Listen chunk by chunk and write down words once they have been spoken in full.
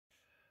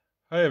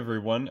Hi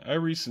everyone, I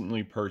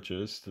recently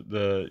purchased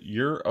the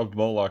Year of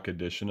Moloch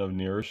edition of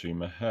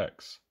Neuroshima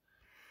Hex.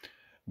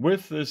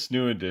 With this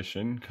new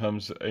edition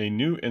comes a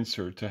new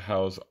insert to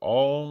house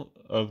all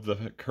of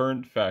the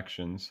current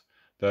factions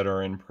that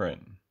are in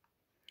print.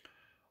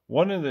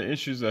 One of the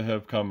issues that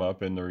have come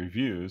up in the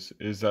reviews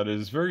is that it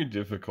is very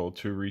difficult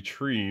to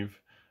retrieve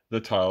the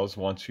tiles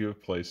once you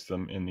have placed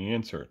them in the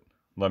insert.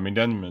 Let me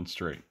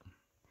demonstrate.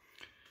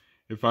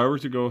 If I were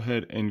to go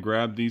ahead and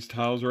grab these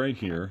tiles right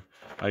here,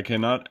 I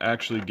cannot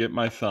actually get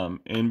my thumb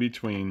in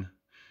between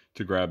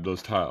to grab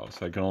those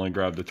tiles. I can only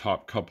grab the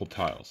top couple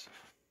tiles.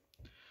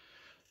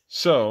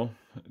 So,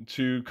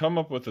 to come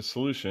up with a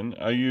solution,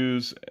 I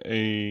use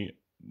a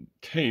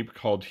tape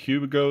called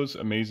Hugo's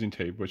Amazing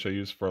Tape, which I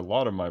use for a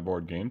lot of my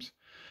board games.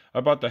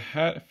 I bought the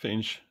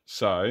half-inch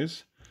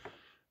size.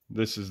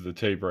 This is the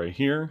tape right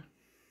here.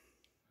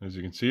 As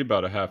you can see,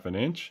 about a half an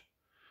inch.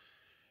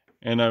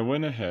 And I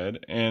went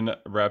ahead and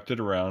wrapped it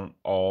around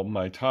all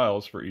my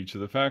tiles for each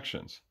of the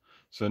factions.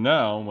 So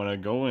now when I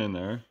go in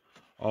there,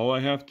 all I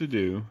have to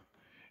do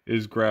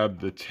is grab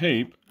the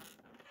tape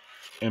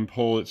and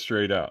pull it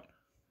straight out,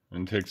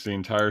 and it takes the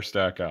entire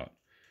stack out.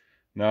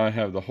 Now I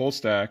have the whole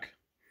stack,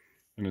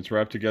 and it's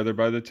wrapped together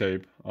by the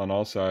tape on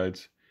all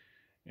sides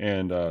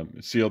and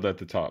sealed at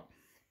the top.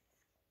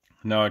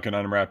 Now I can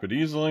unwrap it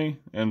easily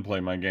and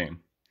play my game.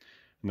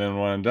 And then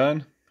when I'm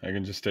done, I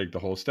can just take the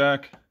whole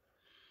stack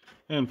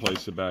and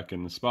place it back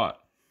in the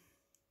spot.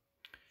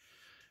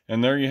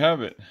 And there you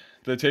have it.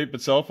 The tape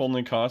itself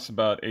only costs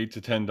about $8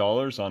 to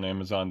 $10 on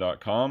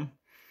Amazon.com.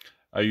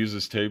 I use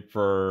this tape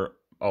for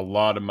a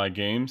lot of my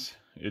games.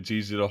 It's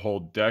easy to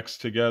hold decks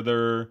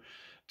together,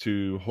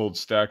 to hold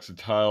stacks of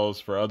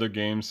tiles for other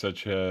games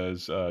such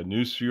as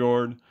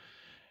Neuroshima.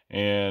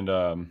 And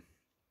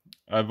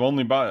I've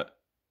only bought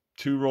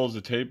 2 rolls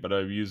of tape, but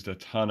I've used a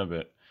ton of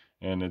it.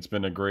 And it's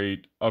been a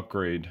great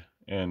upgrade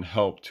and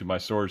help to my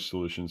storage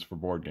solutions for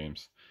board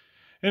games.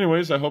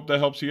 Anyways, I hope that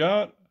helps you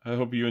out. I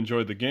hope you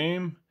enjoyed the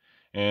game,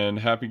 and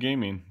happy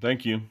gaming.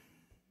 Thank you.